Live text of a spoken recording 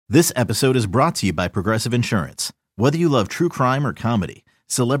This episode is brought to you by Progressive Insurance. Whether you love true crime or comedy,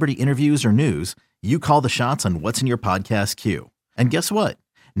 celebrity interviews or news, you call the shots on what's in your podcast queue. And guess what?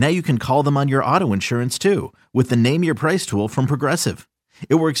 Now you can call them on your auto insurance too with the Name Your Price tool from Progressive.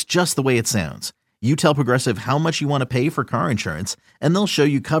 It works just the way it sounds. You tell Progressive how much you want to pay for car insurance, and they'll show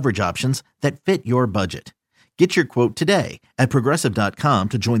you coverage options that fit your budget. Get your quote today at Progressive.com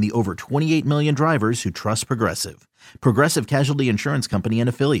to join the over 28 million drivers who trust Progressive. Progressive Casualty Insurance Company and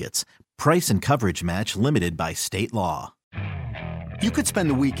Affiliates. Price and coverage match limited by state law. You could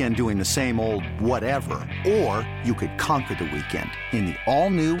spend the weekend doing the same old whatever, or you could conquer the weekend in the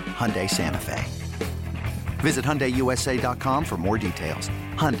all-new Hyundai Santa Fe. Visit HyundaiUSA.com for more details.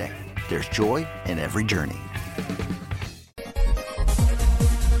 Hyundai, there's joy in every journey.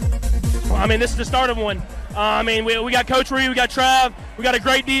 Well, I mean, this is the start of one. We got Coach Reed, we got Trav, we got a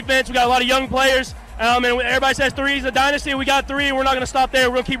great defense, we got a lot of young players. Everybody says three is a dynasty. We got three, and we're not going to stop there.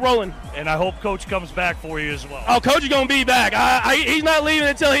 We're going to keep rolling. And I hope Coach comes back for you as well. Oh, Coach is going to be back. He's not leaving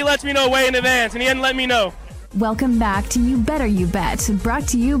until he lets me know way in advance, and he hadn't let me know. Welcome back to You Better You Bet, brought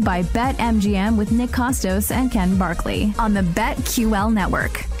to you by BetMGM with Nick Costos and Ken Barkley on the BetQL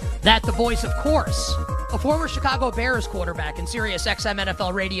network. That the voice, of course, a former Chicago Bears quarterback and Sirius XM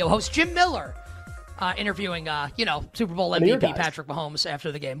NFL radio host Jim Miller, interviewing, Super Bowl MVP Patrick Mahomes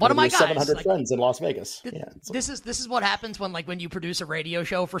after the game. One of my guys. 700 friends in Las Vegas. This is what happens when you produce a radio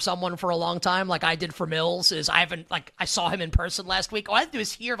show for someone for a long time, like I did for Mills. I saw him in person last week. All I had to do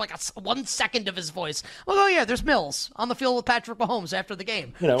is hear 1 second of his voice. Well, oh yeah, there's Mills on the field with Patrick Mahomes after the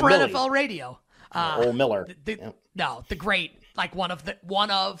game for Millie. NFL radio. Old Miller. The great. One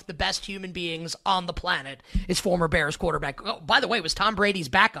of the best human beings on the planet is former Bears quarterback. Oh, by the way, it was Tom Brady's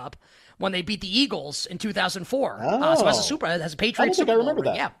backup when they beat the Eagles in 2004. So as a Patriots Super Bowl. I remember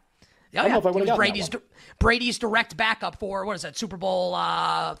that. Yeah. I don't know if I would have gotten Brady's direct backup for, Super Bowl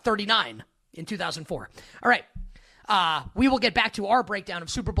 39 in 2004. All right. We will get back to our breakdown of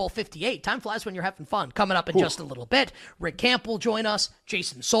Super Bowl 58. Time flies when you're having fun. Coming up in just a little bit. Rick Camp will join us.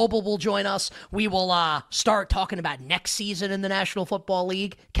 Jason Sobel will join us. We will start talking about next season in the National Football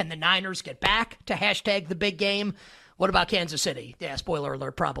League. Can the Niners get back to hashtag the big game? What about Kansas City? Yeah, spoiler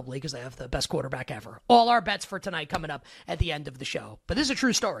alert, probably, because they have the best quarterback ever. All our bets for tonight coming up at the end of the show. But this is a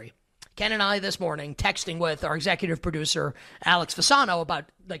true story. Ken and I this morning texting with our executive producer, Alex Fasano, about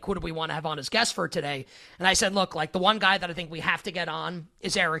who do we want to have on as guest for today. And I said, look, the one guy that I think we have to get on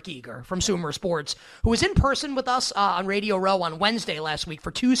is Eric Eager from Sumer Sports, who was in person with us on Radio Row on Wednesday last week for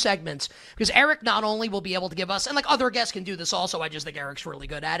 2 segments, because Eric not only will be able to give us, and other guests can do this also, I just think Eric's really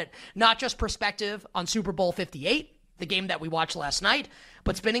good at it, not just perspective on Super Bowl 58, the game that we watched last night,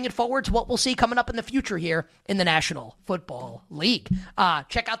 but spinning it forward to what we'll see coming up in the future here in the National Football League.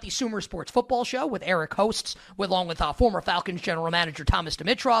 Check out the Sumer Sports Football Show with Eric hosts, along with former Falcons general manager Thomas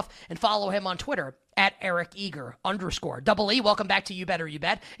Dimitroff, and follow him on Twitter at @EricEager_. Double E, welcome back to You Better You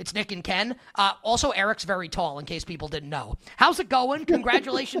Bet. It's Nick and Ken. Also, Eric's very tall, in case people didn't know. How's it going?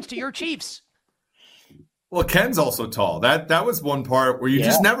 Congratulations to your Chiefs. Well, Ken's also tall. That was one part where you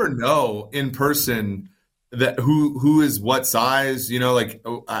just never know in person that who is what size,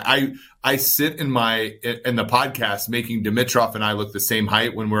 I sit in the podcast making Dimitroff and I look the same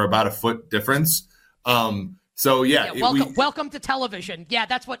height when we're about a foot difference. Welcome to television. Yeah,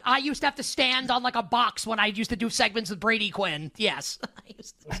 that's what I used to have to stand on a box when I used to do segments with Brady Quinn. Yes.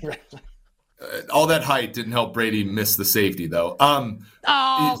 All that height didn't help Brady miss the safety though. Come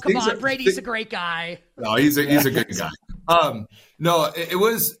on. Brady's a great guy. No, he's a good guy. It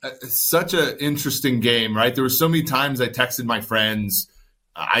was such an interesting game, right? There were so many times I texted my friends,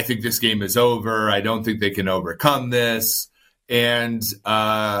 I think this game is over. I don't think they can overcome this. And, Steve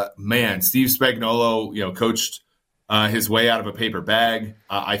Spagnuolo, coached his way out of a paper bag.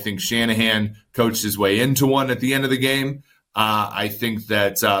 I think Shanahan coached his way into one at the end of the game. I think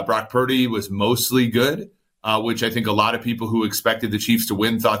that Brock Purdy was mostly good, which I think a lot of people who expected the Chiefs to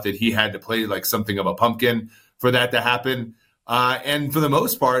win thought that he had to play like something of a pumpkin for that to happen. And for the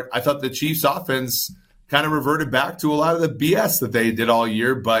most part, I thought the Chiefs offense kind of reverted back to a lot of the BS that they did all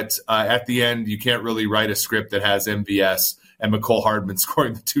year. But at the end, you can't really write a script that has MVS and McCole Hardman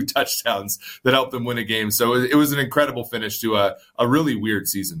scoring the 2 touchdowns that helped them win a game. So it was an incredible finish to a really weird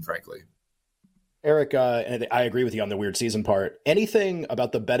season, frankly. Eric, and I agree with you on the weird season part. Anything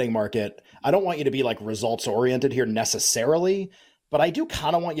about the betting market, I don't want you to be results oriented here necessarily, but I do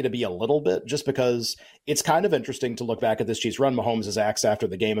kind of want you to be a little bit, just because it's kind of interesting to look back at this Chiefs run. Mahomes is asked after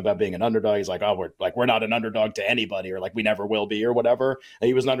the game about being an underdog. He's like, oh, we're not an underdog to anybody, or we never will be, or whatever. And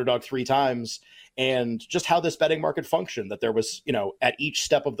he was an underdog 3 times. And just how this betting market functioned, that there was, at each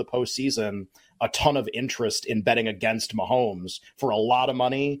step of the postseason, a ton of interest in betting against Mahomes for a lot of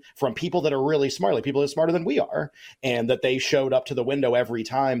money from people that are really smart, like people that are smarter than we are, and that they showed up to the window every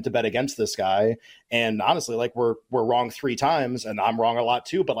time to bet against this guy. And honestly, like we're wrong 3 times, and I'm wrong a lot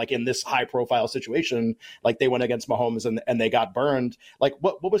too. But like in this high profile situation, like they went against Mahomes and they got burned. Like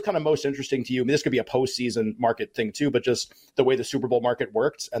what was kind of most interesting to you? I mean, this could be a postseason market thing too, but just the way the Super Bowl market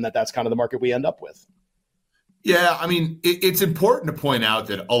worked, and that's kind of the market we end up with. Yeah, I mean, it's important to point out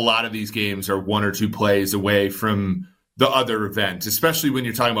that a lot of these games are 1 or 2 plays away from the other event, especially when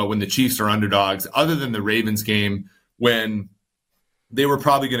you're talking about when the Chiefs are underdogs, other than the Ravens game when they were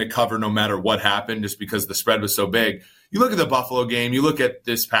probably going to cover no matter what happened just because the spread was so big. You look at the Buffalo game, you look at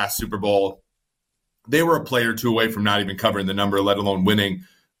this past Super Bowl, they were a play or 2 away from not even covering the number, let alone winning.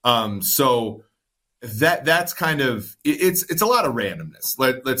 So that's kind of it's a lot of randomness.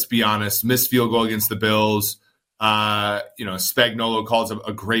 Let's be honest. Missed field goal against the Bills. Spagnuolo calls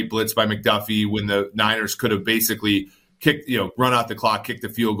a great blitz by McDuffie when the Niners could have basically kicked, run out the clock, kicked the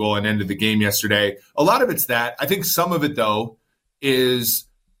field goal, and ended the game yesterday. A lot of it's that. I think some of it, though, is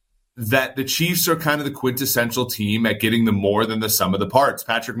that the Chiefs are kind of the quintessential team at getting the more than the sum of the parts.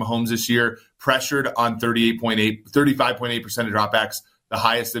 Patrick Mahomes this year pressured on 35.8% of dropbacks, the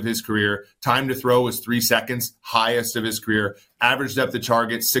highest of his career. Time to throw was 3 seconds, highest of his career. Average depth of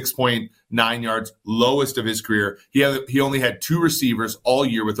target, 6.9 yards, lowest of his career. He only had 2 receivers all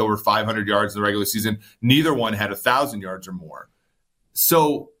year with over 500 yards in the regular season. Neither one had 1,000 yards or more.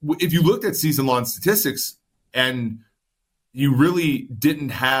 So if you looked at season-long statistics and you really didn't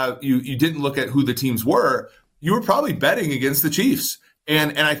have you didn't look at who the teams were, you were probably betting against the Chiefs.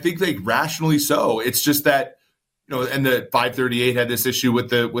 And I think they rationally so. It's just that, and the 538 had this issue with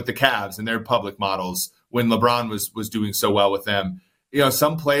the Cavs and their public models when LeBron was doing so well with them.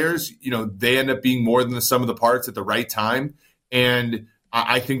 Some players, they end up being more than the sum of the parts at the right time. And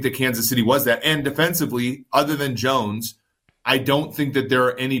I think that Kansas City was that. And defensively, other than Jones, I don't think that there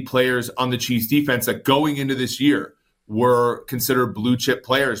are any players on the Chiefs defense that going into this year were considered blue chip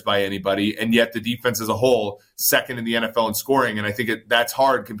players by anybody. And yet the defense as a whole, second in the NFL in scoring. And I think that's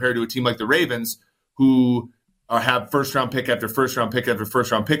hard compared to a team like the Ravens, who have first-round pick after first-round pick after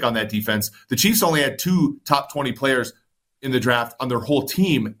first-round pick on that defense. The Chiefs only had 2 top 20 players in the draft on their whole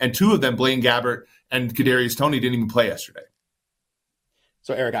team, and 2 of them, Blaine Gabbert and Kadarius Toney, didn't even play yesterday.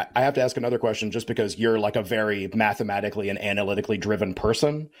 So, Eric, I have to ask another question just because you're like a very mathematically and analytically driven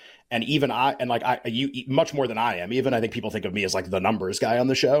person. And even you much more than I am. Even I think people think of me as like the numbers guy on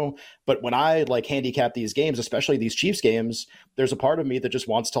the show. But when I like handicap these games, especially these Chiefs games, there's a part of me that just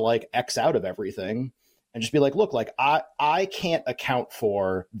wants to like X out of everything and just be like, look, like I can't account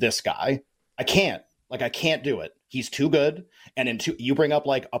for this guy. I can't do it. He's too good. And you bring up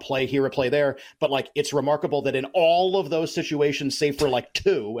like a play here, a play there, but like it's remarkable that in all of those situations, save for like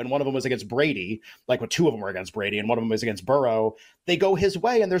 2, and one of them was against Brady, like when 2 of them were against Brady and one of them was against Burrow, they go his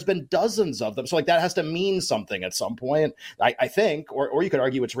way, and there's been dozens of them. So like that has to mean something at some point, I think, or you could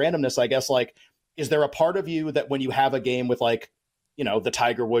argue it's randomness, I guess. Like, is there a part of you that when you have a game with like, the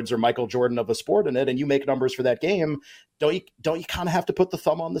Tiger Woods or Michael Jordan of a sport in it, and you make numbers for that game, don't you kind of have to put the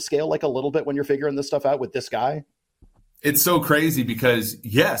thumb on the scale like a little bit when you're figuring this stuff out with this guy? It's so crazy because,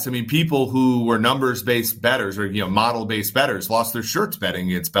 yes, I mean, people who were numbers-based bettors or, model-based bettors lost their shirts betting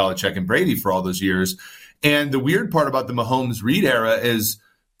against Belichick and Brady for all those years. And the weird part about the Mahomes-Reed era is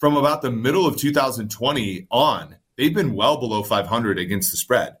from about the middle of 2020 on, they've been well below 500 against the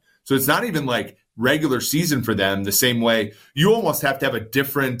spread. So it's not even like regular season for them the same way. You almost have to have a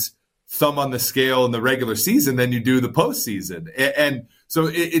different thumb on the scale in the regular season than you do the postseason. And so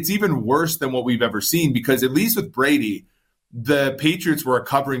it's even worse than what we've ever seen because at least with Brady, the Patriots were a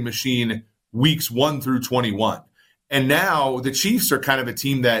covering machine weeks 1 through 21. And now the Chiefs are kind of a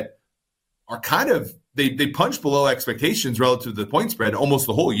team that are they punch below expectations relative to the point spread almost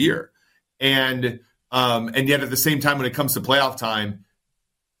the whole year. And yet at the same time, when it comes to playoff time,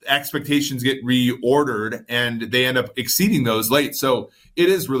 expectations get reordered and they end up exceeding those late. So it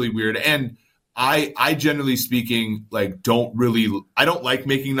is really weird. And I generally speaking, I don't like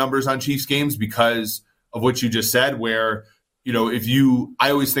making numbers on Chiefs games because of what you just said, where,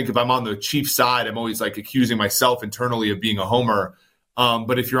 I always think if I'm on the Chiefs side, I'm always like accusing myself internally of being a homer.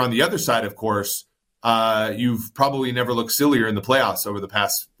 But if you're on the other side, of course, you've probably never looked sillier in the playoffs over the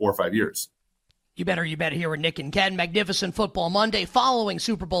past 4 or 5 years. You better here with Nick and Ken. Magnificent Football Monday following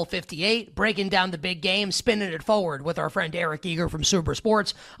Super Bowl 58, breaking down the big game, spinning it forward with our friend Eric Eager from Super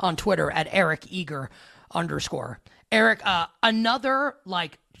Sports on Twitter at @EricEager_. Eric, another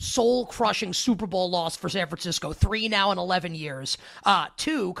soul-crushing Super Bowl loss for San Francisco, 3 now in 11 years.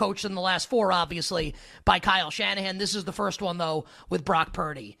 2 coached in the last 4, obviously, by Kyle Shanahan. This is the first one, though, with Brock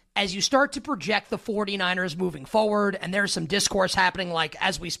Purdy. as you start to project the 49ers moving forward, and there's some discourse happening, like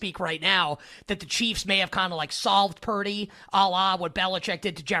as we speak right now, that the Chiefs may have kind of like solved Purdy, a la what Belichick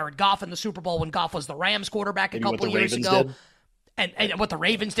did to Jared Goff in the Super Bowl when Goff was the Rams quarterback a couple of years ago. And what the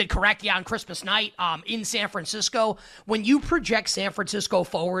Ravens did, correct, on Christmas night in San Francisco. When you project San Francisco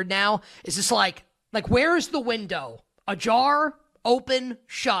forward now, is this like where is the window? Ajar, open,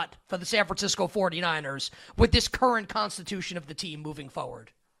 shut for the San Francisco 49ers with this current constitution of the team moving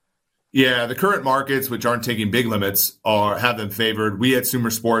forward? Yeah, the current markets, which aren't taking big limits, have them favored. We at Sumer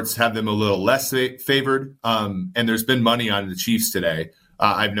Sports have them a little less favored. And there's been money on the Chiefs today.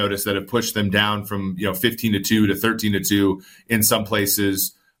 I've noticed that have pushed them down from 15-2 to 13-2 in some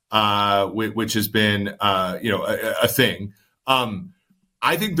places, which has been a thing.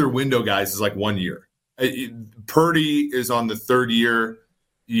 I think their window, guys, is like 1 year. Purdy is on the third year.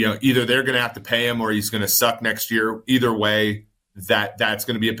 Either they're going to have to pay him or he's going to suck next year. Either way, that's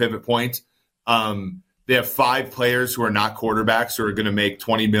going to be a pivot point. They have 5 players who are not quarterbacks who are going to make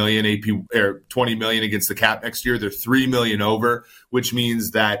 $20 million or $20 million against the cap next year. They're $3 million over, which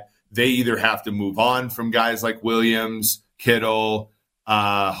means that they either have to move on from guys like Williams, Kittle,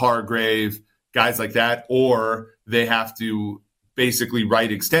 Hargrave, guys like that, or they have to basically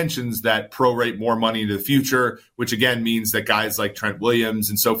write extensions that prorate more money into the future, which again means that guys like Trent Williams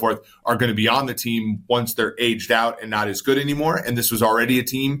and so forth are going to be on the team once they're aged out and not as good anymore. And this was already a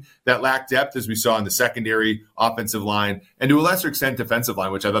team that lacked depth, as we saw in the secondary, offensive line, and to a lesser extent defensive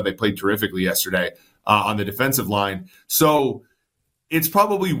line, which I thought they played terrifically yesterday on the defensive line. So it's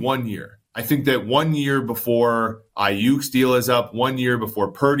probably 1 year. I think that 1 year before Ayuk's deal is up, 1 year before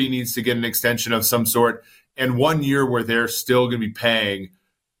Purdy needs to get an extension of some sort, and 1 year where they're still going to be paying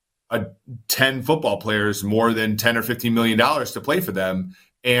 10 football players more than $10 or $15 million to play for them.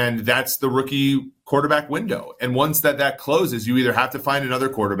 And that's the rookie quarterback window. And once that closes, you either have to find another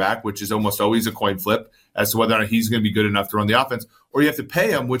quarterback, which is almost always a coin flip as to whether or not he's going to be good enough to run the offense, or you have to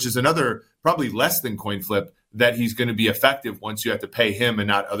pay him, which is another probably less than coin flip, that he's going to be effective once you have to pay him and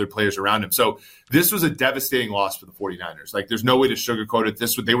not other players around him. So this was a devastating loss for the 49ers. Like, there's no way to sugarcoat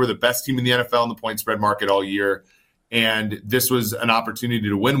it. They were the best team in the NFL in the point spread market all year. And this was an opportunity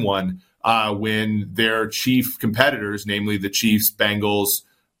to win one when their chief competitors, namely the Chiefs, Bengals,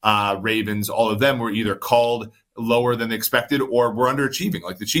 Ravens, all of them were either called lower than expected or were underachieving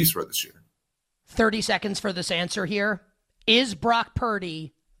like the Chiefs were this year. 30 seconds for this answer here. Is Brock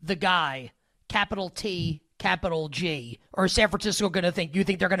Purdy the guy, capital T, capital G, or is San Francisco going to think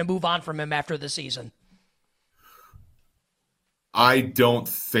they're going to move on from him after the season? I don't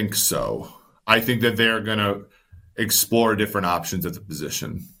think so. I think that they're going to explore different options at the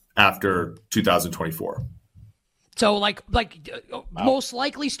position after 2024. So most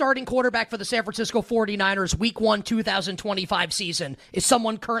likely starting quarterback for the San Francisco 49ers week 1 2025 season is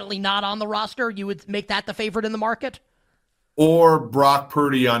someone currently not on the roster. You would make that the favorite in the market? Or Brock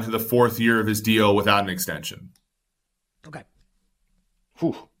Purdy onto the 4th year of his deal without an extension. Okay.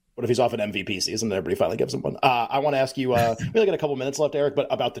 Whew. What if he's off an MVP season and everybody finally gives him one? I want to ask you, we only got a couple minutes left, Eric, but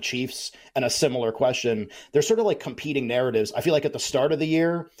about the Chiefs and a similar question. There's sort of like competing narratives. I feel like at the start of the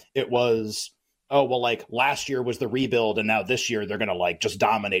year, it was, oh, well, like last year was the rebuild and now this year they're going to like just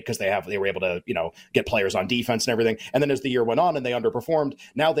dominate because they were able to, get players on defense and everything. And then as the year went on and they underperformed,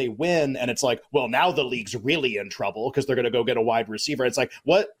 now they win. And it's like, well, now the league's really in trouble because they're going to go get a wide receiver. It's like,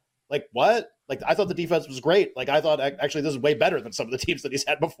 what? Like, what? Like, I thought the defense was great. Like, I thought actually this is way better than some of the teams that he's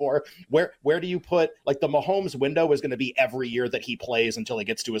had before. Where do you put, like, the Mahomes window is going to be every year that he plays until he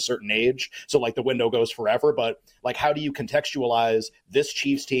gets to a certain age. So, like, the window goes forever. But, like, how do you contextualize this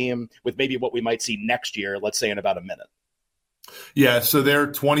Chiefs team with maybe what we might see next year, let's say in about a minute? Yeah, so they're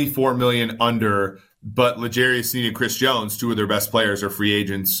 $24 million under, but L'Jarius Sneed and Chris Jones, 2 of their best players, are free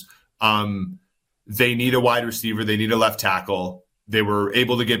agents. They need a wide receiver. They need a left tackle. They were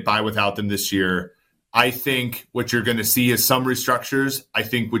able to get by without them this year. I think what you're going to see is some restructures. I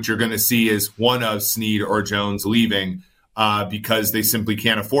think what you're going to see is one of Sneed or Jones leaving because they simply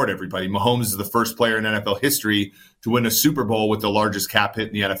can't afford everybody. Mahomes is the first player in NFL history to win a Super Bowl with the largest cap hit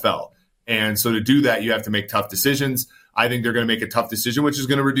in the NFL. And so to do that, you have to make tough decisions. I think they're going to make a tough decision, which is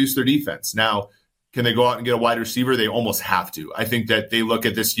going to reduce their defense. Now, can they go out and get a wide receiver? They almost have to. I think that they look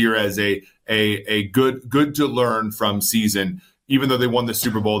at this year as a good to learn from season. Even though they won the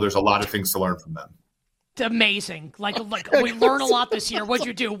Super Bowl, there's a lot of things to learn from them. It's amazing. Like we learn a lot this year. What'd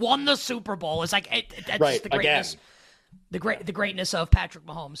you do? Won the Super Bowl. It's like that's right, the greatness. Again. The greatness of Patrick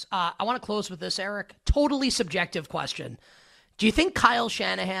Mahomes. I want to close with this, Eric. Totally subjective question. Do you think Kyle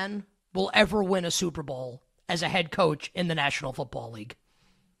Shanahan will ever win a Super Bowl as a head coach in the National Football League?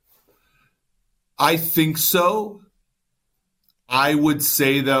 I think so. I would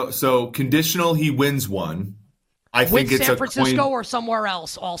say, though, so conditional, he wins one. I think with it's San a Francisco coin, or somewhere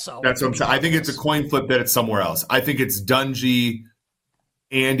else also. That's what I'm saying. I think it's a coin flip that it's somewhere else. I think it's Dungy,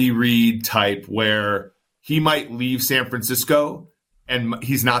 Andy Reid type where he might leave San Francisco and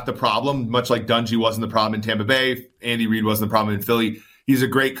he's not the problem, much like Dungy wasn't the problem in Tampa Bay. Andy Reid wasn't the problem in Philly. He's a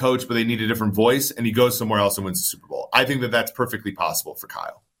great coach, but they need a different voice, and he goes somewhere else and wins the Super Bowl. I think that that's perfectly possible for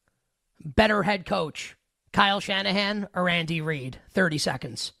Kyle. Better head coach, Kyle Shanahan or Andy Reid? 30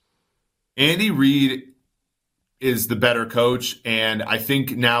 seconds. Andy Reid is the better coach, and I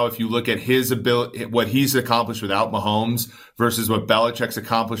think now if you look at his ability, what he's accomplished without Mahomes versus what Belichick's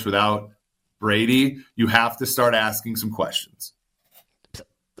accomplished without Brady, you have to start asking some questions.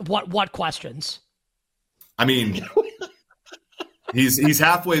 What questions? I mean, he's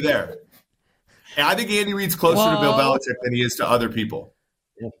halfway there. And I think Andy Reid's closer to Bill Belichick than he is to other people.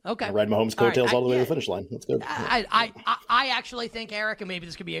 Yeah. Okay. I ride Mahomes' coattails all the way to the finish line. That's good. I actually think, Eric, and maybe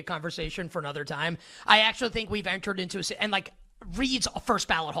this could be a conversation for another time, I actually think we've entered into and like Reed's a first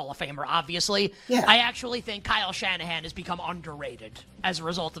ballot Hall of Famer, obviously. Yeah. I actually think Kyle Shanahan has become underrated as a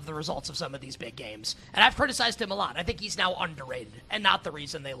result of the results of some of these big games. And I've criticized him a lot. I think he's now underrated and not the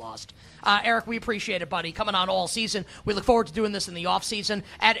reason they lost. Eric, we appreciate it, buddy. Coming on all season. We look forward to doing this in the offseason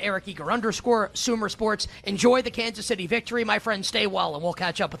at Eric Eager _ Sumer Sports. Enjoy the Kansas City victory, my friend. Stay well, and we'll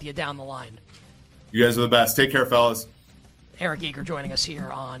catch up with you down the line. You guys are the best. Take care, fellas. Eric Eager joining us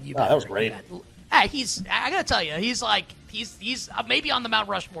here on You Bet. That was great. Hey, I gotta tell you, he's maybe on the Mount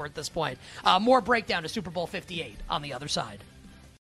Rushmore at this point. More breakdown to Super Bowl 58 on the other side.